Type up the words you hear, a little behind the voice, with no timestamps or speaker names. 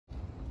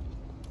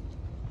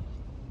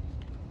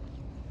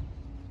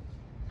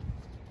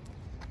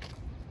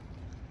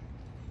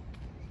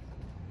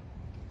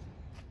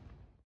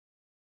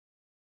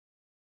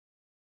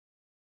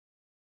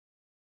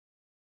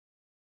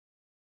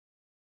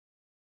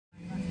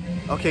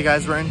Okay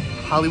guys, we're in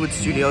Hollywood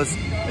Studios.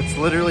 It's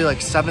literally like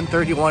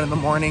 7:31 in the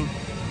morning.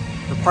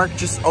 The park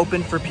just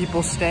opened for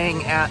people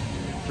staying at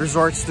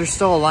resorts. There's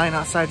still a line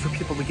outside for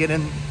people to get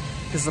in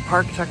because the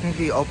park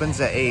technically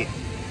opens at 8.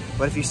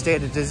 But if you stay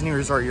at a Disney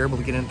resort, you're able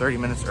to get in 30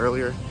 minutes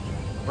earlier.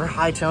 We're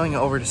hightailing it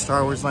over to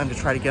Star Wars Land to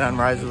try to get on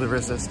Rise of the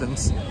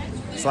Resistance.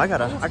 So I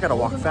gotta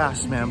walk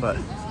fast, man, but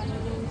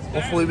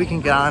hopefully we can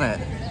get on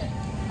it.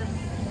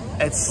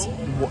 It's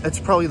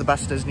probably the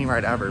best Disney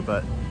ride ever,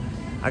 but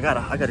I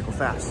gotta go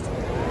fast.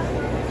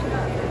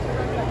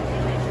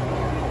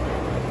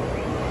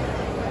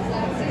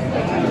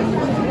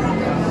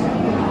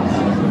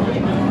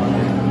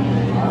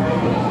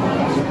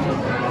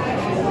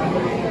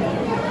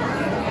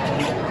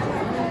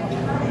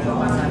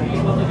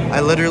 I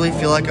literally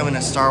feel like I'm in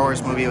a Star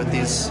Wars movie with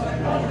these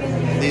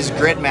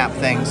grid map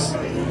things.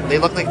 They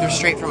look like they're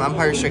straight from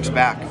Empire Strikes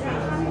Back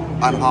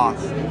on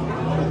Hoth.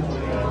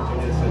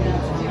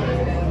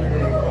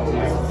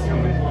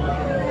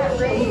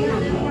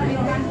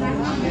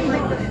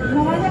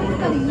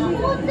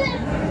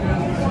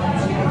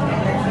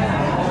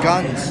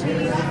 Guns.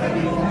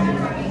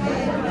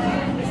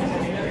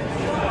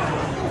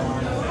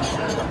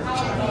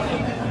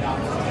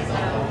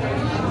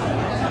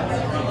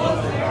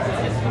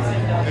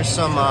 There's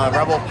some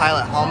Rebel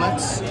pilot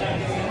helmets,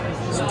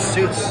 some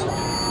suits.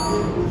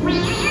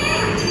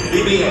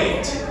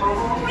 BB-8,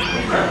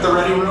 prep the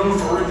ready room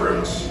for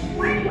recruits.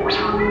 Commander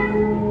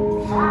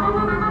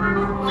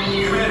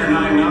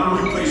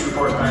 9-9, please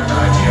report back to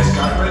ITS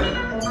cockpit.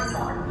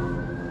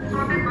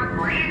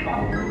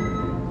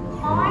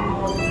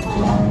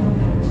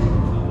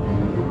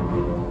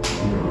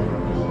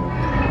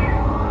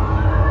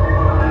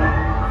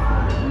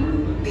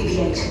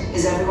 BB-8,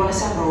 is everyone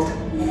assembled?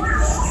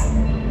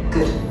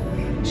 Good.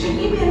 Should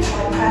we be in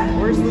flight prep?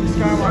 Where's Luke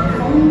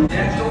Skywalker?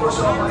 Deck doors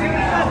open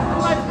now.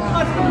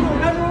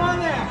 Everyone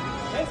there.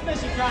 Thanks,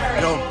 Mission Connery.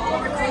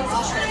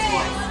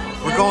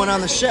 We're going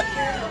on the ship.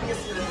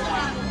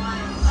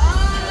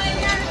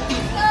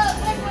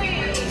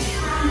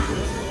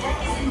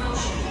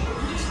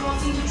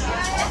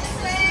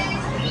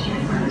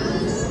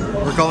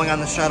 We're going on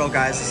the shuttle,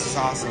 guys. This is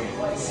awesome. Alright,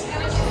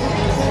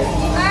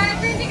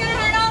 friends, you're gonna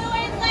head all the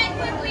way inside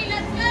quickly.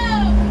 Let's go.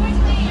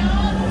 Quickly,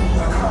 y'all.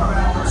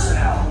 Combat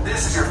personnel,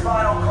 this is your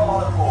final call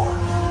to board.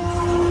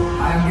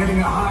 I am getting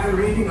a high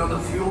reading on the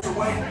fuel.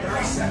 Wait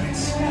 30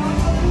 seconds.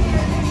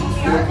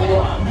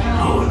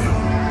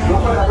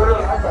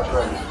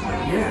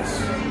 Yes,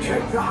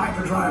 check the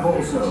hyperdrive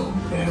also.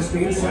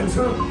 Airspeed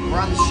sensor. We're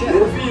on the ship.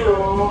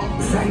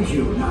 Thank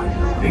you, Nine.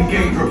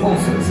 Engage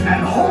repulsors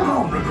and hold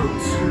on,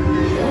 recruits.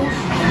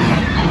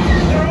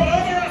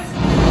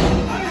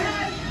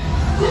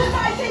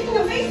 Unify taking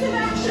evasive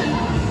action!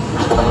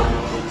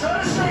 Try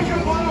to shake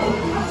him low.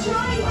 I'm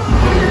trying!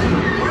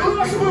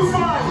 Let's move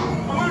fine.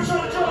 I'm gonna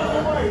try to drive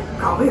away.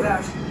 Copy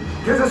that.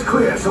 Get us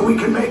clear so we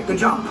can make the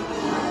jump. Be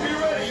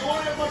ready, you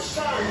won't have much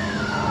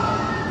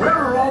time. Where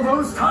are all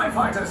those TIE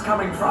fighters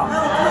coming from?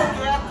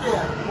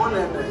 One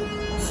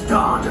ending.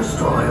 Star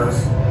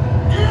Destroyers.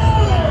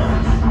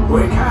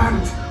 We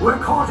can't. We're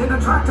caught in a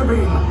tractor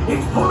beam.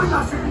 It's pulling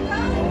us in.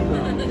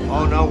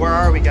 Oh no, where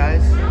are we,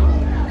 guys?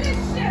 This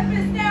ship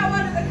is now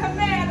under the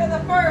command of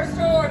the First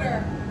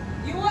Order.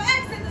 You will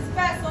exit this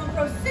vessel and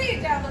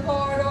proceed down the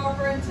corridor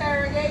for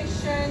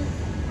interrogation.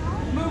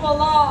 Move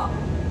along.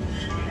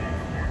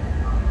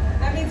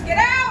 That means get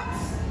out!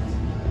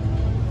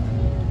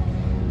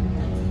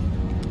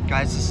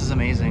 Guys, this is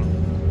amazing.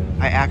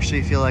 I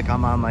actually feel like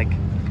I'm on like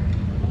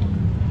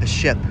a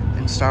ship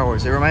in Star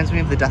Wars. It reminds me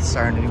of the Death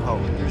Star in A New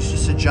Hope. There's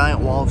just a giant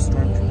wall of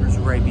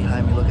stormtroopers right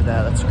behind me. Look at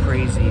that, that's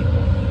crazy.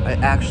 I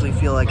actually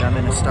feel like I'm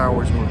in a Star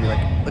Wars movie.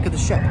 Like, look at the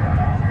ship.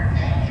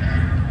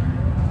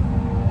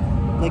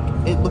 Like,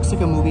 it looks like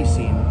a movie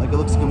scene. Like, it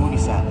looks like a movie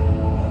set.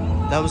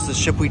 That was the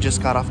ship we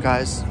just got off,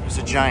 guys. There's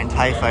a giant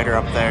TIE fighter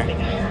up there.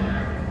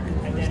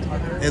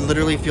 It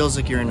literally feels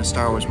like you're in a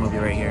Star Wars movie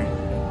right here.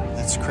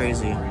 That's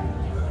crazy.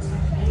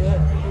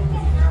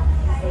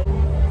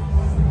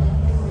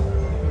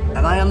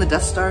 Am I on the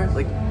Death Star?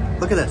 Like,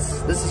 look at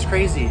this. This is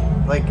crazy.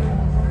 Like,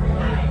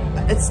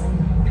 it's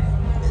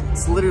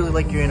literally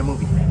like you're in a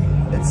movie.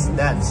 It's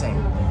that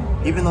insane.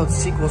 Even though it's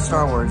sequel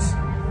Star Wars,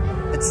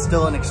 it's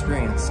still an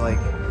experience. Like,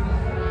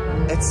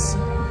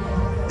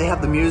 they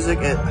have the music.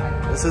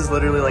 This is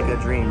literally like a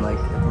dream. Like,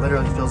 it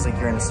literally feels like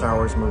you're in a Star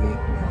Wars movie.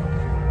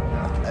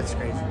 That's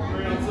crazy.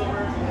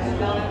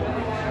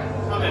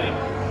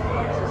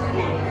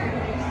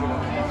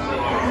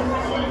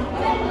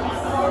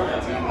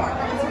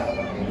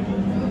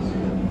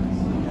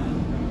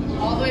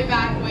 All the way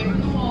back, away from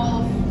the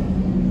walls.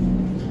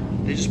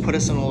 They just put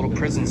us in a little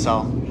prison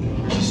cell.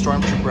 There's a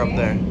stormtrooper up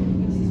there.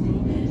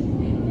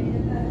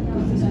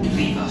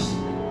 Leave us.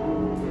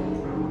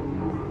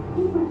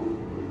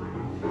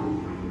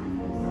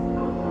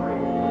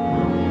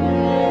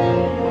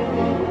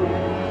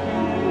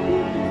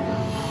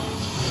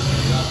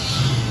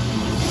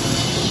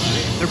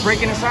 They're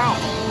breaking us out.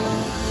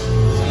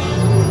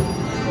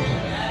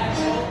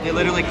 They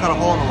literally cut a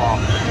hole in the wall.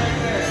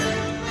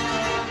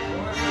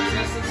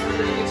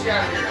 get you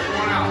out of here.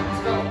 Everyone out.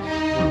 Let's go.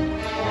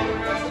 All the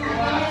rest of the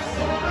last.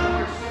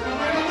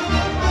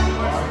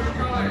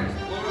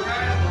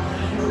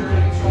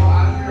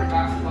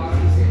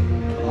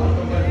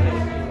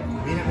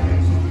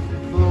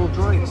 Little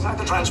droid. Inside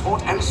the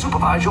transport and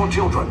supervise your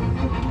children.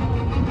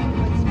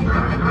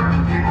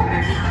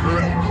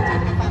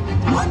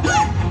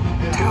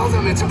 Tell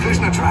them it's a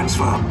prisoner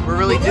transfer. We're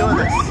really doing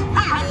this.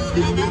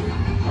 This is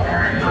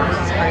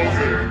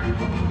crazy.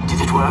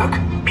 Did it work?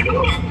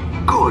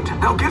 Good.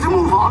 Now get a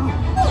move on.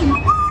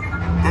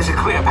 There's a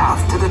clear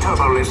path to the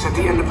turbo lifts at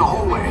the end of the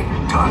hallway.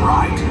 Turn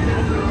right.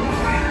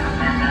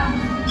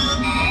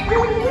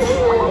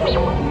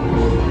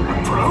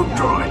 Probe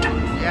droid.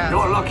 Yeah.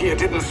 You're lucky it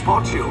didn't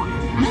spot you.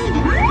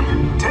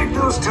 Take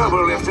those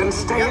turbo lifts and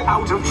stay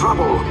out of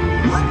trouble.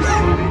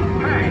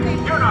 Hey,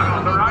 you're not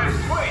authorized.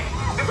 Wait,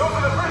 go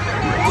for the prisoner.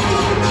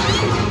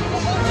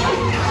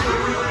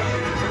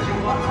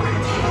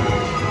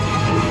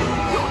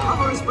 Your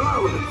cover is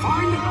blown.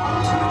 Find an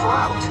alternate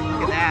route.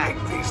 Look at that.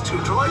 Take these two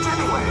droids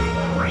anyway.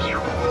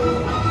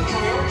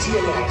 Priority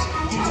alert.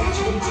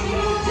 Detachment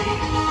DOD.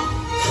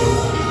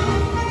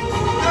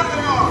 There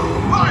they are.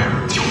 Fire!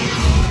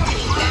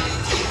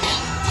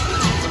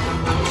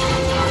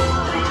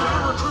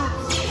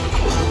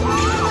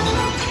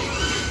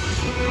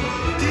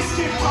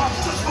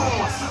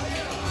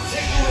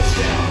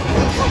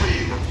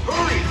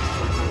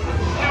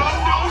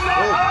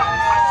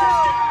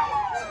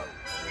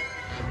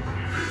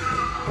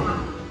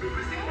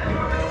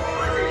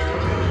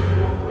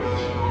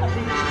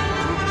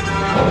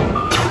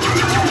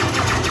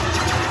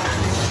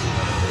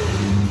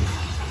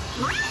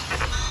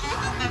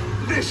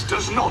 This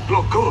does not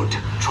look good.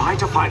 Try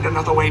to find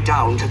another way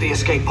down to the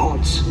escape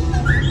pods.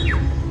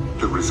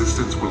 The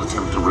Resistance will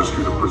attempt to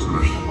rescue the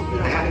prisoners.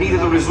 They have neither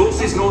the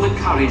resources nor the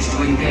courage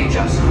to engage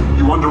us.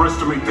 You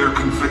underestimate their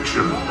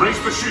conviction. Raise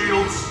the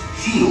shields!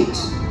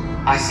 Shields?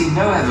 I see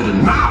no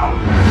evidence. Now!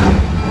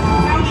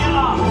 Sound the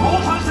alarm!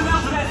 All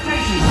personnel to their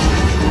stations!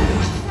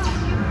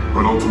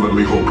 But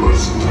ultimately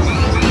hopeless.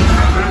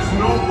 There's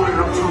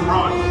nowhere to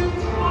run.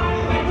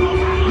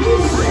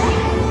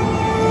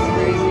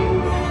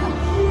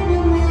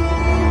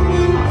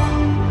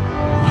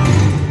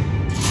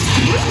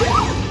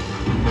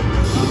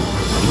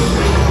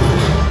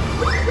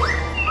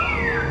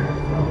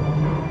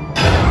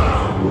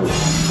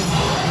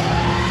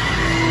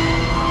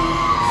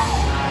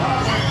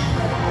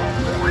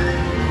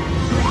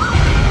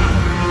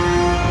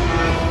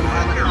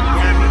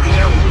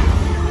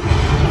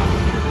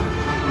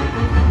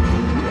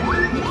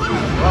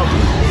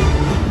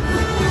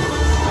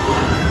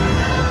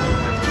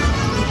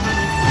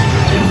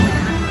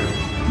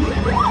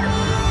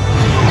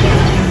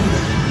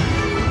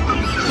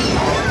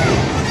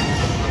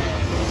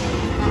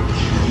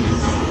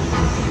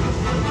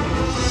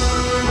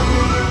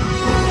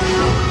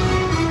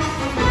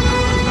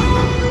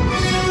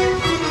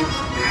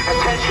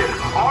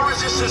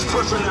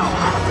 personnel.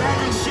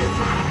 Abandon ship.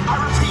 I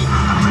repeat,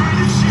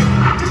 abandon ship.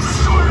 This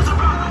destroyer is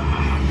about.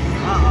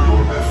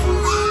 Your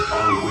efforts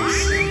are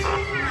wasted.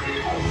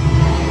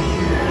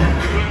 You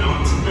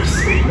cannot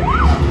escape.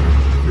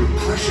 Your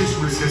precious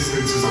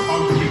resistance is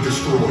about to be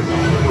destroyed.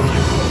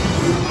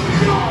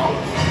 No!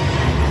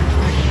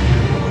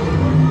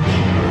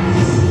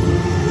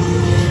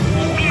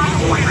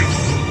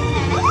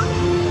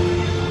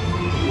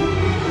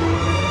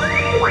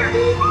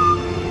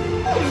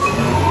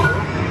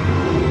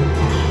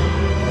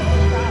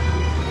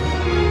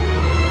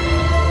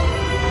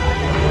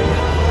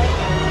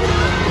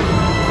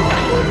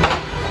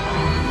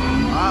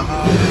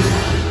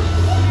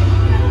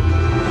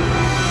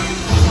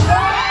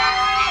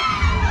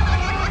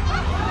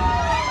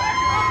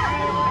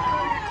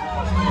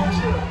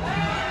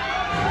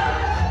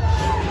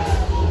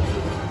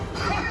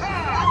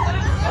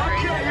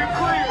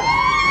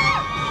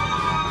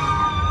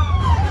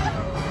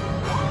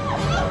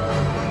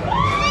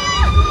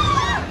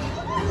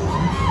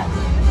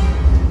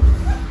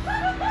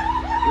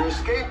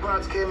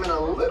 Came in a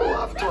little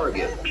off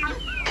target.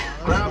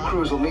 Ground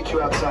crews will meet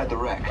you outside the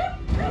wreck.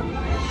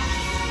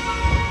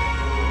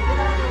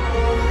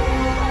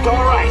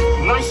 All right,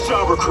 nice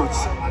job,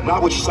 recruits.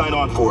 Not what you signed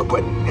on for,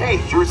 but hey,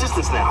 you're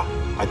resistance now.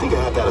 I think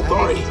I have that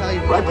authority.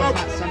 Right, Beck?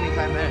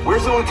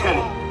 Where's the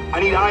lieutenant? I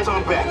need eyes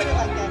on Beck.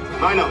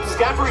 I know.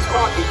 Scout for his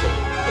parking.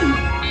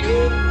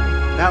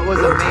 That was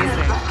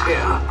amazing.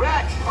 Yeah.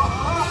 Beck,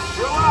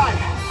 you're alive.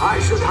 I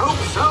should hope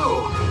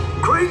so.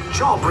 Great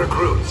job,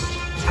 recruits.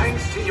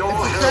 Thanks to your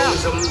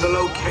heroism, the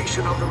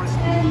location of the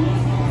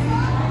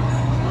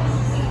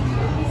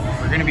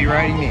We're going to be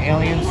riding the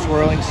alien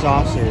swirling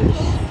saucers.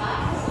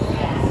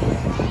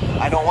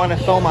 I don't want to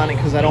film on it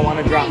because I don't want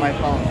to drop my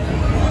phone.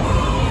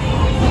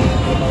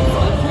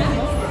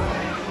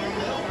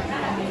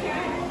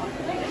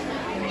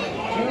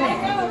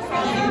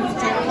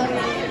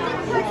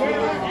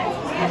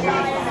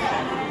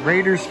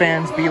 Raiders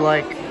fans be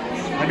like,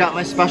 I got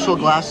my special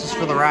glasses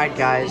for the ride,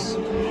 guys.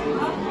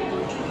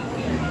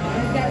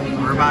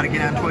 We're about to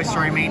get on Toy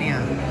Story Mania.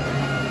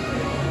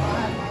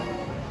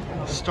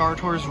 Star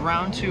Tours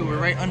Round 2. We're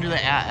right under the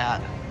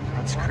AT-AT.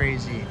 That's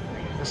crazy.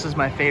 This is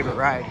my favorite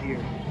ride here.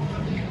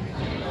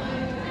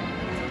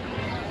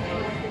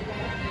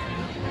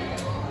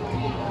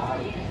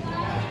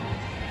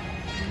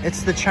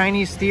 It's the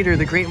Chinese Theater.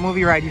 The Great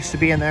Movie Ride used to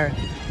be in there.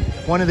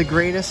 One of the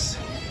greatest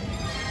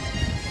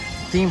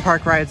theme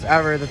park rides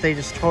ever that they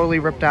just totally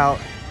ripped out.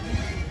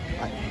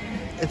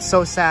 It's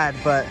so sad,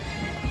 but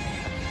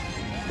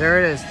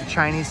there it is, the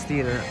Chinese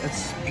Theater.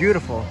 It's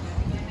beautiful.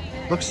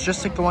 Looks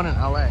just like the one in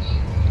LA.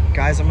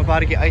 Guys, I'm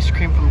about to get ice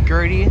cream from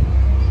Gertie,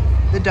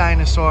 the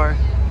dinosaur.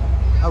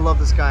 I love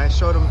this guy. I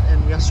showed him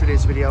in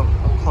yesterday's video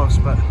up close,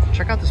 but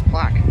check out this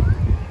plaque.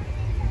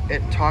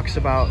 It talks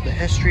about the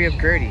history of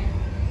Gertie.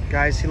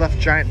 Guys, he left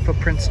giant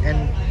footprints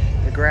in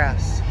the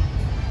grass.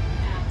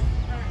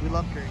 We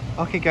love Gertie.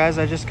 Okay guys,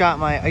 I just got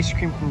my ice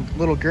cream from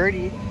little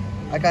Gertie.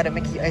 I got a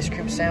Mickey ice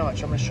cream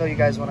sandwich. I'm gonna show you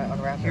guys when I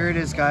unwrap it. Here it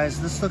is,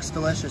 guys. This looks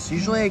delicious.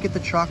 Usually I get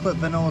the chocolate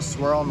vanilla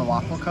swirl and the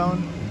waffle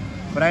cone,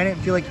 but I didn't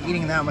feel like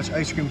eating that much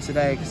ice cream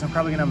today because I'm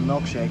probably gonna have a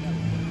milkshake.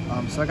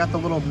 So I got the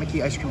little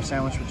Mickey ice cream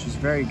sandwich, which is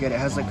very good. It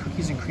has like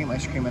cookies and cream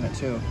ice cream in it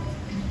too.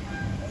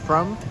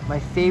 From my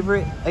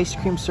favorite ice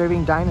cream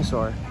serving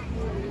dinosaur.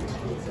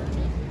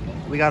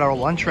 We got our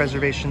lunch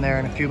reservation there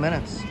in a few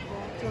minutes.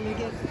 Let me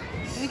get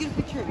a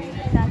picture of you.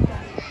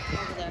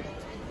 Over there.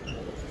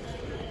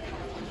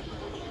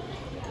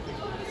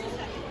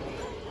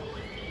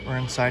 We're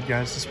inside,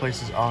 guys. This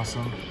place is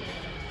awesome.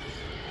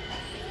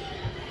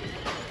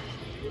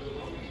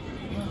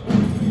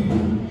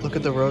 Look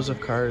at the rows of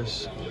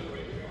cars.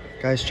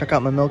 Guys, check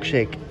out my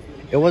milkshake.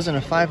 It wasn't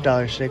a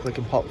 $5 shake like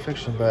in Pulp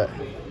Fiction, but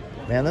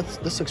man,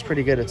 this looks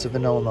pretty good. It's a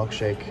vanilla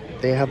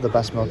milkshake. They have the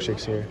best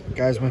milkshakes here.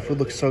 Guys, my food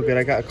looks so good.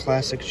 I got a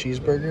classic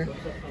cheeseburger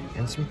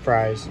and some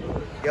fries.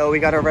 Yo, we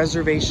got a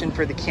reservation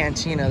for the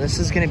cantina. This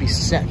is gonna be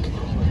sick.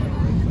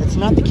 It's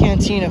not the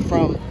cantina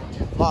from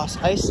Mos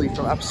Eisley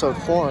from episode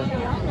 4,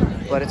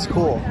 but it's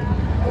cool.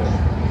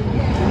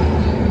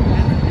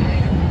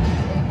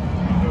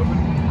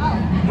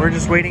 We're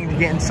just waiting to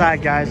get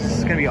inside, guys. This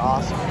is gonna be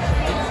awesome.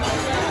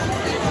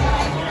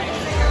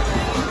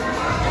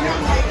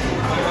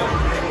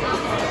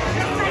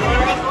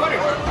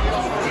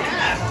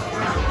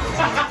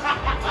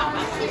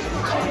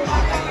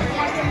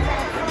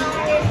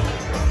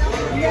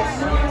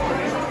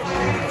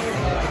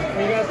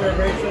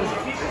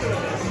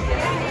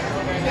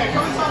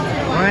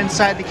 We're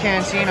inside the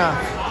cantina.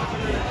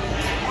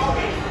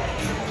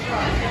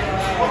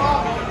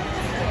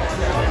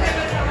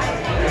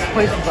 This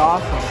place is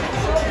awesome.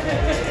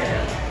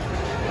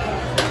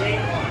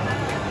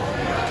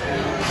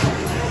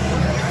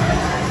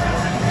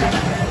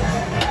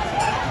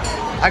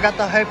 I got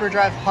the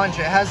Hyperdrive Punch.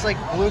 It has like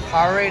blue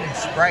Powerade and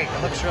Sprite.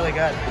 It looks really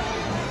good.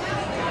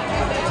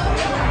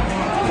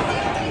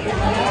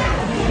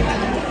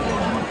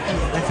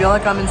 I feel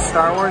like I'm in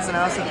Star Wars, and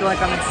I also feel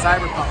like I'm in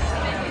Cyberpunk.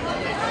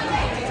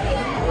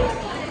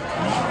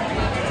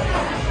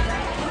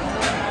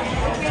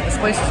 This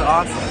place is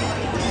awesome.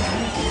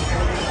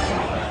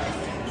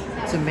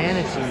 It's a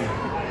manatee.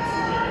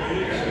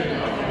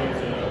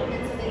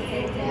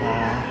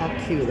 Aw, how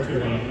cute, look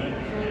at him.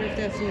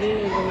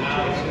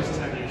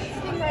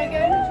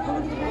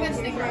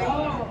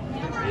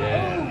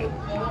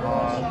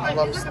 I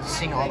love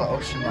seeing all the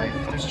ocean life.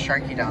 There's a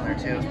sharky down there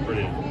too.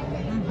 Pretty.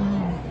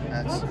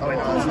 That's, oh wait,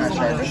 no, that's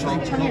not a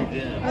shark.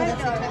 That's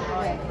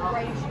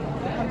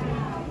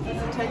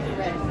the type of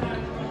ray.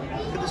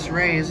 Look at this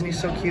ray, isn't he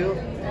so cute?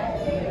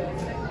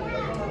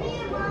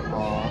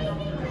 Aww.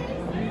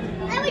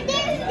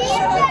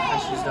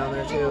 Fishes down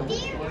there too.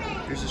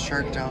 There's a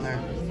shark down there.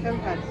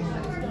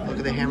 Look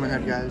at the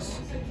hammerhead, guys.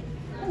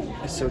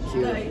 He's so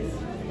cute.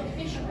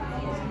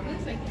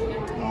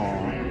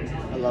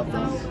 Aww, I love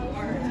this.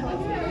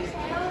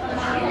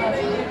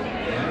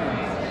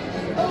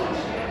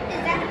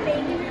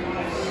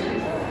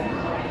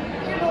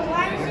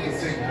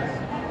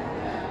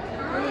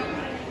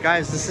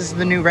 Guys, this is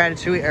the new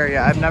Ratatouille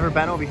area. I've never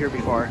been over here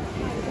before.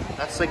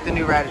 That's like the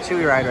new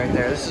Ratatouille ride right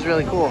there. This is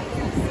really cool.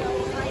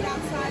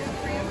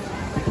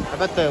 I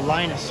bet the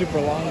line is super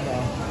long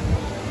though.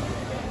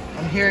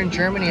 I'm here in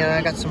Germany and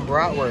I got some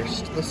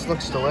bratwurst. This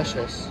looks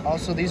delicious.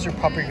 Also, these are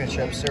paprika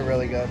chips. They're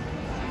really good.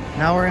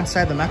 Now we're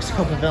inside the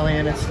Mexico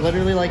Pavilion. It's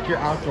literally like you're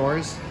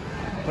outdoors,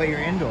 but you're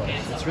indoors.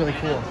 It's really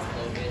cool.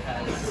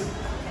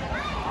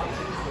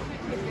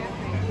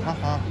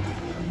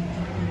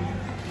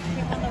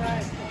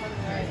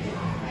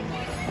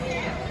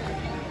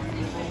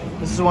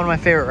 This is one of my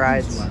favorite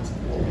rides.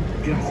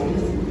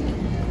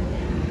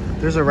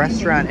 There's a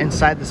restaurant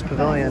inside this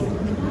pavilion,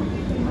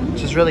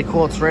 which is really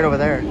cool. It's right over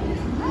there.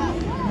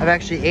 I've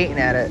actually eaten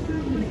at it.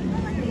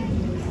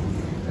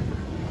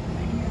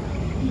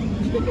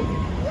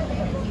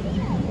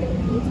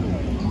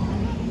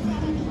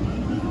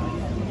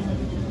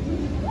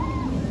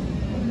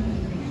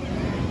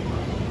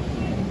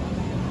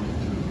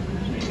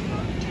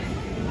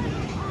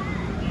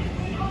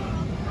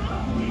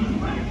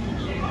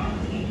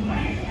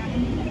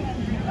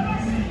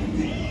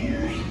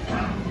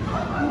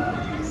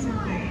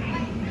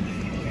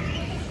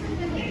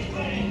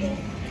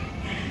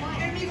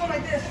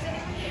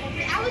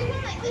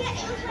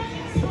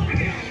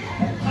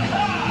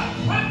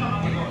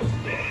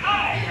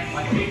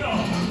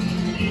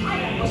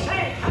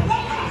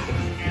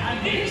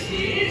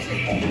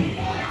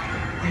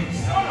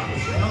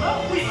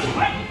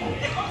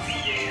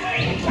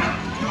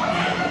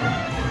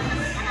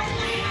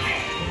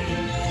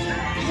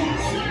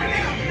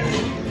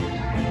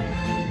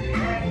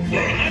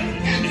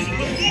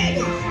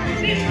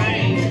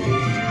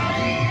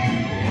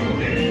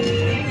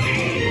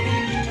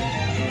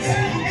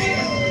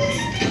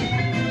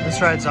 This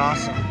ride's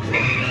awesome.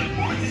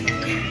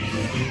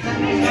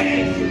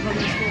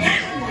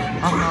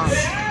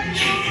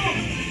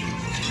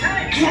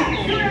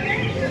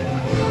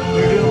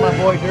 You're doing my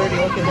boy dirty,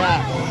 look at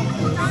that.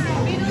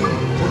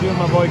 You're doing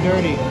my boy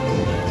dirty.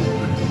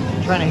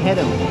 I'm trying to hit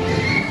him.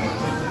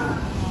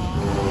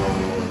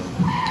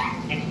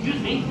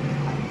 Excuse me.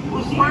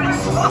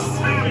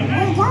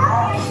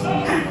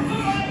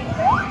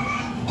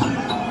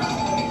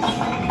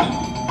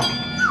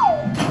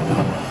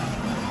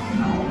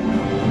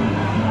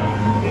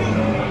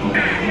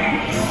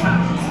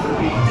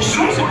 The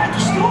show's about to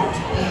start.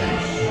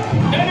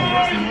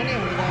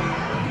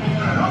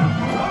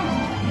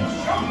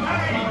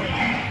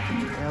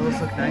 Yeah, those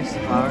look nice, the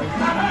flowers.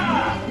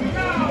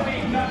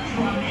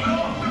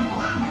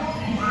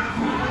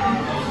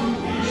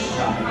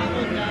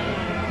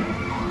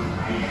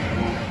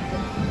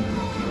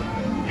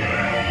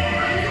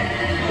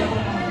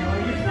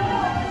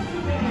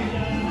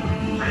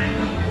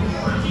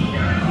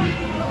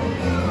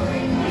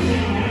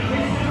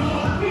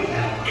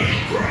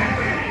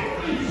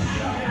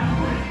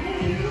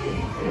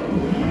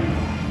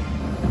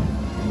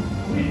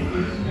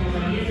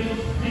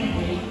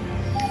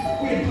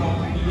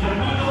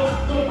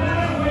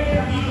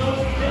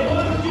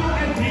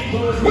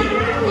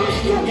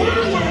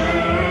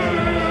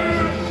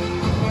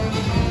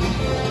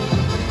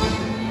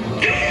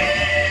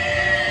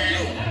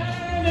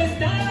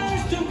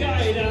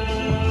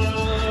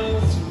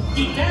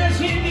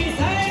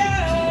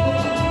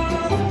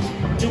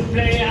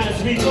 Play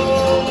as we go.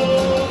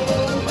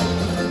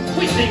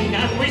 We sing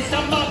and we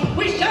stumble,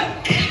 we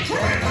shout.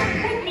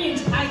 That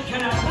means I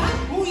cannot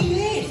laugh. Who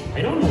is?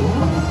 I don't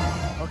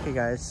know. Okay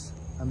guys,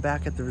 I'm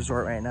back at the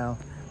resort right now,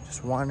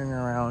 just wandering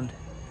around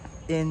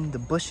in the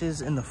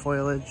bushes, in the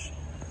foliage.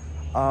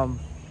 I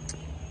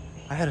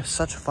had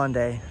such a fun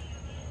day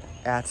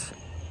at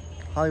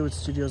Hollywood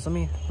Studios. Let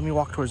me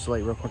walk towards the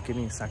light real quick, give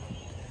me a second.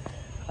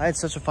 I had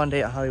such a fun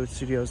day at Hollywood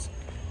Studios.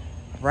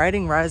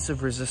 Riding Rise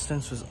of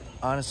Resistance was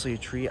honestly a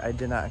treat. I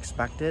did not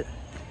expect it.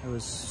 It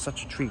was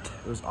such a treat.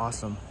 It was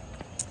awesome.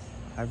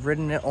 I've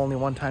ridden it only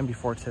one time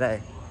before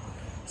today.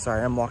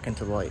 Sorry, I'm walking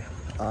to the light.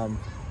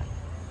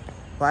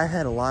 But I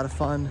had a lot of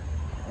fun,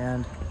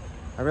 and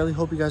I really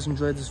hope you guys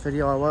enjoyed this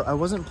video. I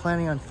wasn't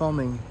planning on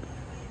filming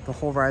the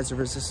whole Rise of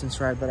Resistance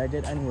ride, but I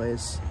did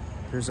anyways.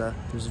 There's a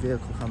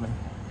vehicle coming.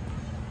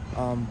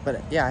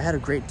 But yeah, I had a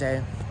great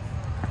day.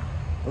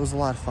 It was a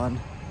lot of fun.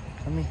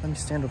 Let me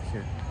stand up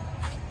here.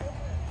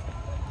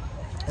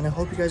 And I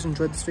hope you guys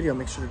enjoyed this video.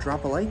 Make sure to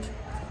drop a like,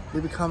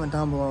 leave a comment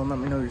down below, and let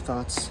me know your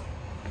thoughts.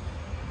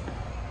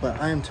 But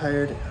I am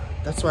tired.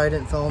 That's why I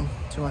didn't film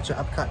too much at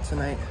Epcot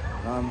tonight.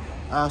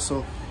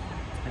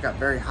 I got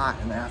very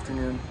hot in the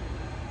afternoon.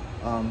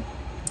 And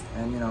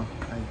you know,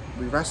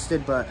 we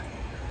rested, but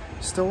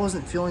still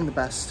wasn't feeling the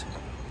best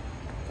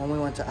when we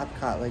went to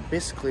Epcot. Like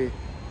basically,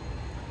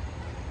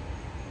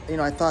 you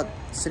know, I thought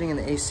sitting in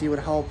the AC would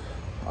help,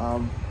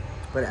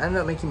 but it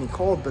ended up making me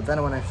cold. But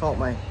then when I felt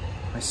my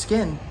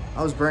skin,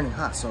 I was burning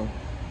hot. So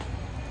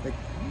like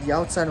the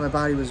outside of my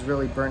body was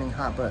really burning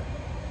hot, but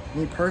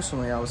me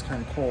personally, I was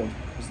kind of cold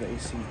because of the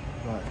AC.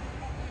 But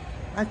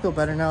I feel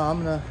better now. I'm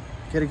gonna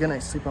get a good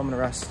night's sleep. I'm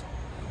gonna rest.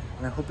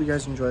 And I hope you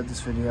guys enjoyed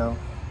this video.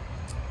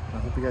 I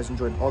hope you guys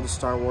enjoyed all the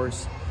Star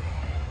Wars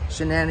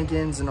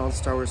shenanigans and all the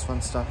Star Wars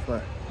fun stuff.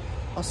 But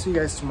I'll see you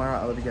guys tomorrow.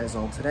 I love you guys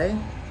all. Today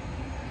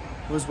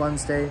was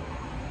Wednesday,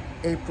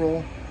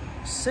 April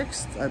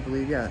 6th, I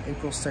believe. Yeah,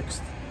 April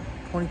 6th,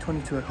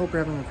 2022. I hope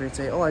you're having a great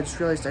day. Oh, I just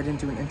realized I didn't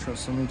do an intro,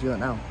 so let me do that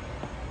now.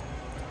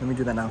 Let me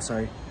do that now,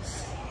 sorry.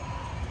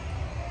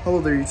 Hello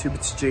there, YouTube.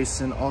 It's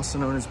Jason, also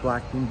known as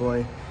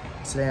BlackBeanBoi.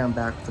 Today I'm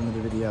back with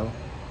another video.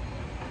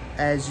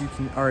 As you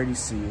can already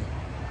see,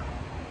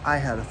 I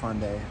had a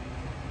fun day.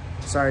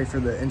 Sorry for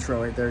the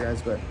intro right there,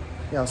 guys, but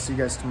yeah, I'll see you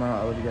guys tomorrow.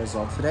 I love you guys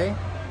all. Today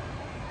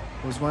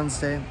was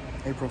Wednesday,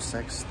 April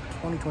 6th,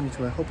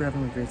 2022. I hope you're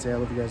having a great day. I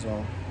love you guys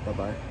all.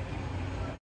 Bye-bye.